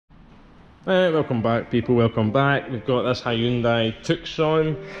Welcome back, people, welcome back. We've got this Hyundai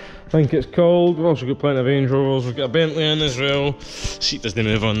Tucson, I think it's called. We've also got plenty of Range Rovers. We've got a Bentley in as well. Seat doesn't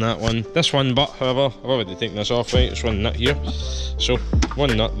move on that one. This one, but however, I've already taken this off, right? It's one nut here. So,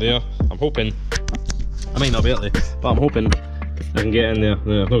 one nut there. I'm hoping, I might not be able to, but I'm hoping I can get in there.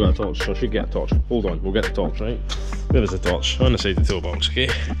 No, I've not got a torch, so I should get a torch. Hold on, we'll get the torch, right? There's the torch, on the side of the toolbox, okay?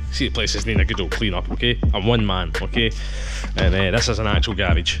 See, the place is needing a good old clean up, okay? I'm one man, okay? And this is an actual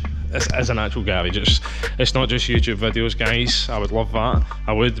garage. This is an actual garage. It's not just YouTube videos, guys. I would love that.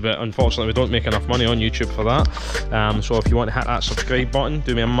 I would, but unfortunately we don't make enough money on YouTube for that. So if you want to hit that subscribe button,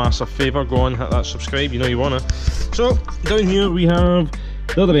 do me a massive favour, go on, hit that subscribe, you know you wanna. So, down here we have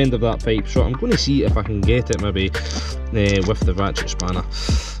the other end of that pipe, so I'm going to see if I can get it maybe with the ratchet spanner.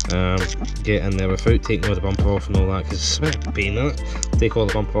 Get in there without taking all the bumper off and all that, because it's a bit of a pain in it. Take all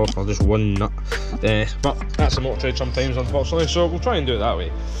the bumper off for just one nut. But that's a motor trade sometimes, unfortunately, so we'll try and do it that way.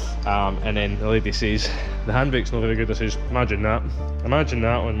 And then the lady says the handbrake's not very good. I says, imagine that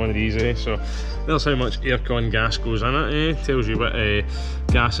on one of these, so there's how much aircon gas goes in it, tells you what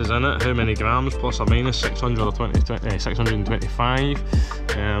gas is in it, how many grams, plus or minus 625,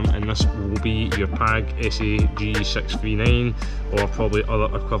 and this will be your PAG SAG639 or probably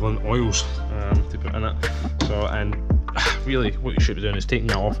other equivalent oils to put in it. So, and really what you should be doing is taking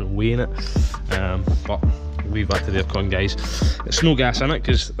that off and weighing it, but leave that to the aircon guys. It's no gas in it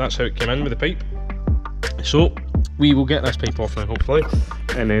because that's how it came in with the pipe. So we will get this pipe off now hopefully,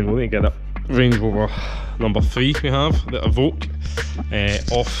 and then we'll need to get it Range Rover number 3 we have, the Evoque,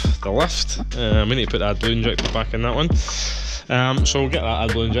 off the lift. We need to put the AdBlue injector back in that one. So we'll get that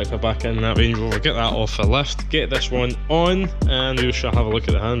AdBlue injector back in that Range Rover, get that off the lift, get this one on, and we shall have a look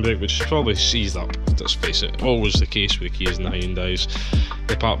at the handbrake, which is probably seized up, let's face it, always the case with the Kias and the Hyundais.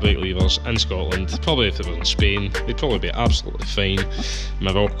 The park brake levers in Scotland, probably if they were in Spain, they'd probably be absolutely fine.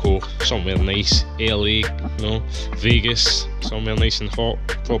 Morocco, somewhere nice, LA, you know, Vegas, somewhere nice and hot,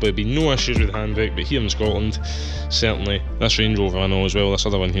 probably be no issues with the handbrake, but here in Scotland, certainly, this Range Rover I know as well, this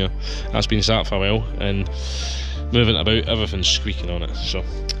other one here, that's been sat for a while, and moving about, everything's squeaking on it. So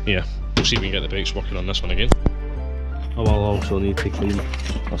yeah, we'll see if we can get the brakes working on this one again. I will also need to clean,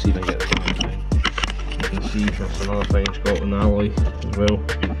 I'll see if I can get the fine. You can see there's another fine Scotland alloy as well,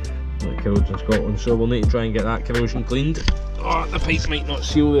 like corrosion in Scotland, so we'll need to try and get that corrosion cleaned. Oh, the pipe might not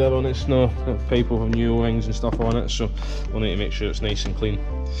seal there on it, no, the pipe will have new O-rings and stuff on it, so we'll need to make sure it's nice and clean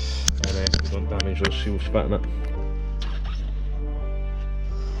and we don't damage those seals fitting it.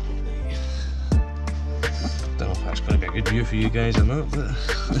 I don't know if that's going to be a good view for you guys or not, but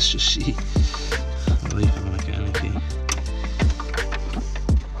let's just see. The life of a mechanic.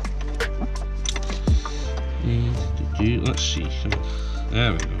 Let's see, come on.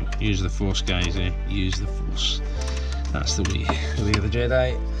 There we go. Use the force, guys, use the force. That's the way of the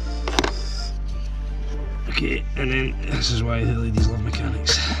Jedi. Okay, and then this is why the ladies love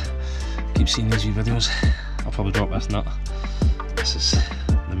mechanics. Keep seeing these videos. I'll probably drop this nut. This is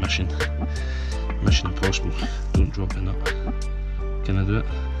the mission. Mission impossible. Don't drop a nut. Can I do it?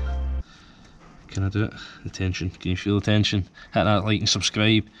 Can I do it? The tension. Can you feel the tension? Hit that like and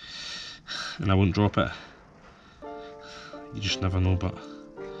subscribe, and I won't drop it. You just never know, but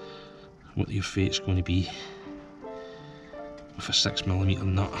what your fate's going to be with a 6mm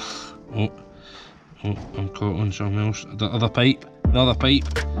nut. Oh, I'm caught on something else. The other pipe,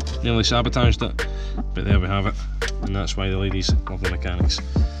 nearly sabotaged it, but there we have it, and that's why the ladies love the mechanics.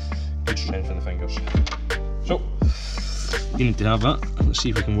 Good strength in the fingers. So, you need to have that. Let's see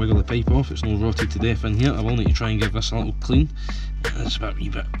if we can wiggle the pipe off. It's not rotted to death in here. I will need to try and give this a little clean. It's about a wee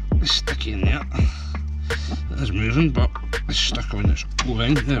bit sticky in there. It is moving, but it's stuck on this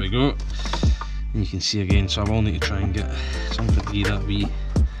O-ring. There we go. And you can see again, so I will need to try and get something to get that wee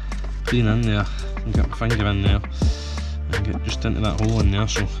clean in there. And get my finger in there and get just into that hole in there,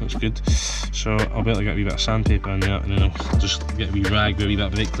 so that's good. So I'll be able to get a wee bit of sandpaper in there, and then I'll just get a wee rag with a wee bit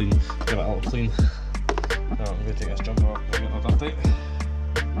of brake clean, give it a little clean. Now I'm going to take this jumper off and get that dirty.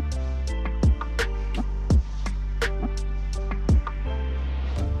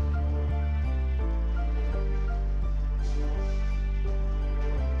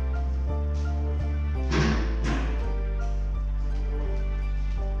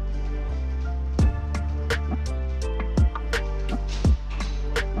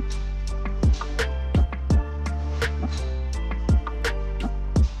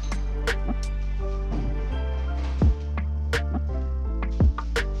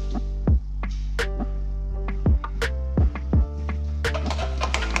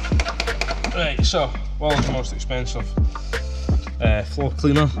 Right, so, well, the most expensive floor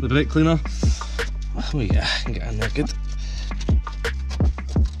cleaner, the brake cleaner. Oh yeah, I can get in there good.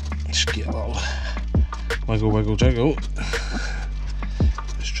 Just get a little wiggle jiggle.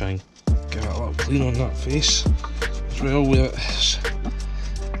 Just try and give it a little clean on that face as well with it.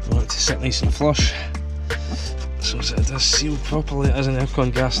 I want it to sit nice and flush, so that it does seal properly. It is an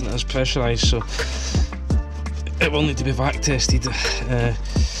aircon gas and it is pressurised, so it will need to be vac tested.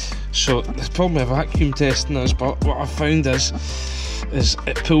 So the problem with vacuum testing is, but what I've found is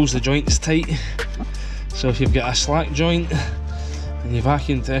it pulls the joints tight. So if you've got a slack joint and you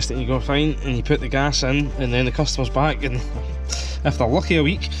vacuum test it and you go fine, and you put the gas in and then the customer's back, and if they're lucky a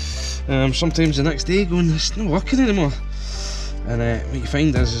week, sometimes the next day going, it's not working anymore. And what you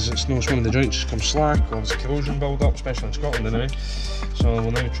find is it's one of the joints come slack, or there's corrosion build up, especially in Scotland anyway. So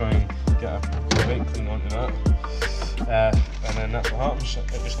we'll now try and get a right clean onto that. And then that's what happens, it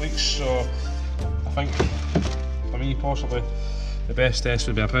just leaks. So I think for me possibly the best test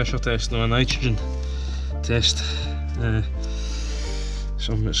would be a pressure test, not a nitrogen test.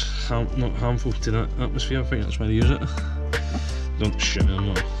 Something that's not harmful to that atmosphere. I think that's why they use it. Don't shoot me,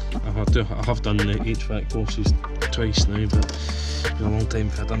 I'm not. I have done the HVAC courses twice now, but it's been a long time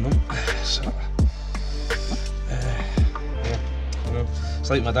since I've done them. So yeah, you know,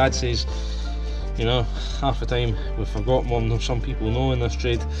 it's like my dad says, you know, half the time we forgot more than some people know in this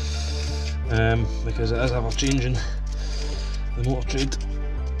trade, because it is ever changing. The motor trade,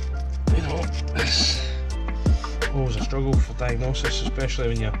 you know, it's always a struggle for diagnosis, especially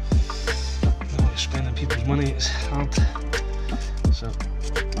when you're spending people's money. It's hard. So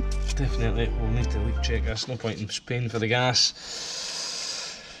definitely we'll need to leak check this. No point in paying for the gas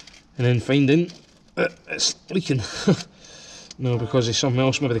and then finding that it's leaking. No, because there's something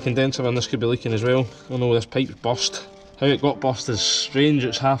else, maybe the condenser in this could be leaking as well. I know this pipe's burst. How it got burst is strange.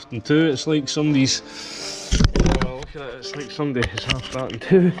 It's halved in two. It's like somebody's, well, look at it, it's like somebody has halved that in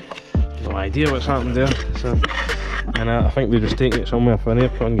two. No idea what's happened there. So, and I think they just taken it somewhere for an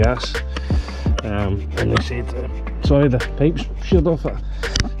aircon gas, and they said, sorry, the pipe's sheared off it.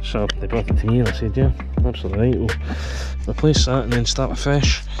 So they brought it to me and I said, yeah, absolutely right, we'll replace that and then start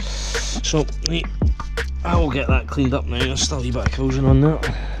afresh. So right, I will get that cleaned up now. There's still a wee bit of corrosion on that.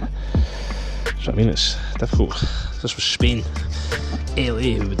 So I mean, it's difficult. This was Spain.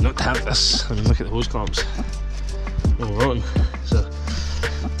 LA who would not have this. I mean, look at the hose clamps. All rotten. So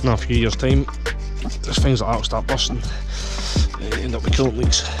in a few years' time, there's things like that will start busting. End up with coolant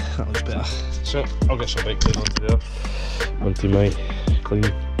leaks. That looks better. So I'll get some bike clean onto there, onto my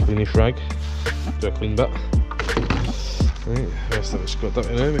cleanish rag. Do a clean bit. Right, the rest of it's got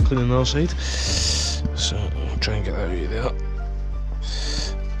dirty now. We're cleaning the other side. So I'll try and get that out of there.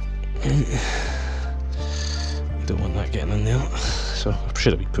 Don't want that getting in there. So I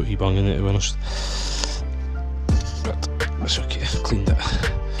should have put e-bung in it, to be honest. But that's okay. Cleaned it.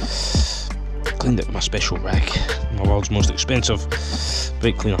 Cleaned it with my special rag. My world's most expensive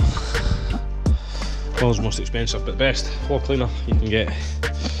brake cleaner. World's most expensive, but the best floor cleaner you can get.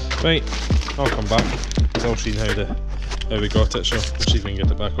 Right, I'll come back. I'll see how we got it. So we'll see if we can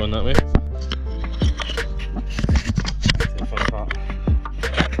get it back on that way.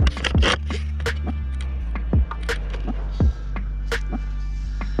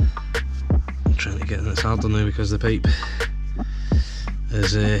 I'm trying to get in. It's harder now because the pipe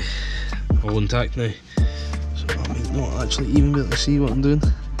is all intact now, so I might not actually even be able to see what I'm doing.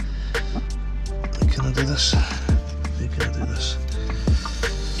 How can I do this? How can I do this?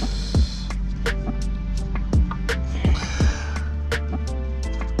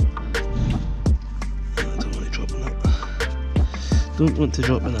 I don't want to drop in that. Don't want to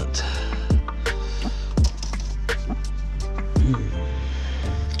drop in that.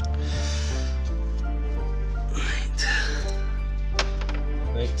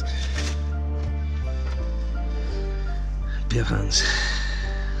 Right. Bare hands.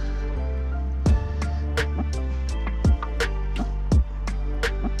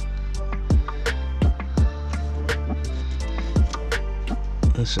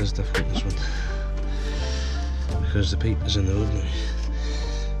 This is difficult, this one, because the pipe is in the road now.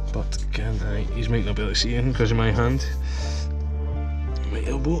 But can I? You might not be able to see it because of my hand, my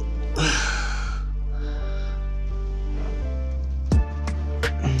elbow. I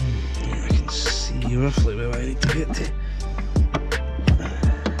can see roughly where I need to get to.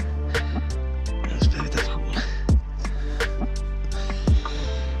 It's very difficult.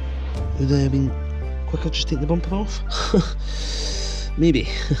 Would I have been quicker just take the bumper off? Maybe.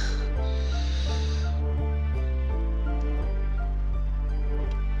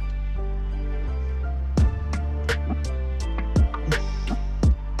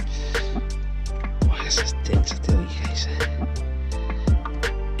 Oh, this is dense, I tell you guys.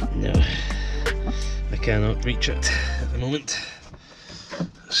 No, I cannot reach it at the moment.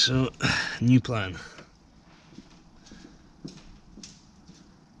 So, new plan.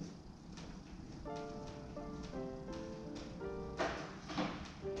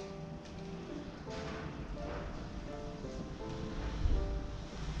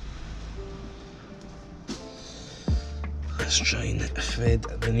 Let's try and thread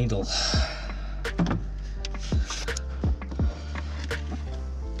the needle.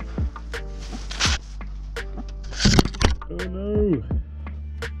 Oh no!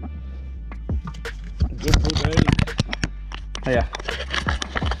 Don't go down. Hiya.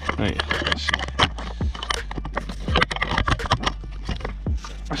 Right, let's see.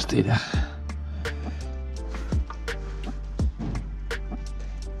 I stay there.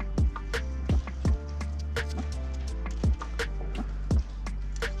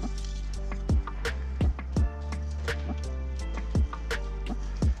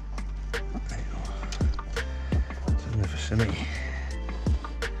 Vicinity.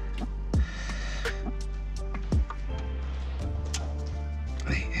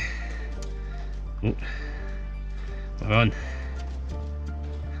 Right. Oh. We're on.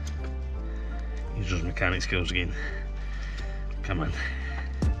 Use those mechanic skills again. Come on.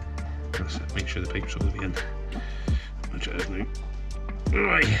 That's it. Make sure the pipe's all the way in. Which it is now.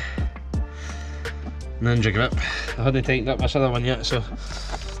 Right. Ninja grip. I hadn't tightened up this other one yet, so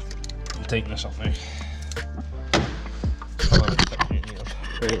I'll tighten this up now.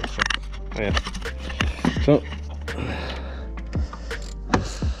 Yeah. So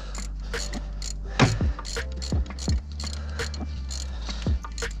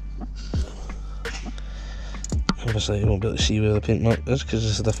obviously you won't be able to see where the paint mark is because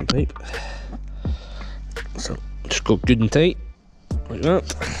it's a different pipe. So just go good and tight like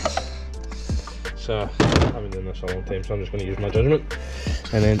that. So I've been doing this a long time, so I'm just going to use my judgment.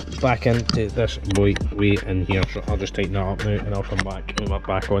 And then back into this boy way in here, so I'll just tighten that up now and I'll come back with my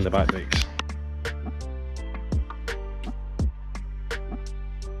back on the back brakes.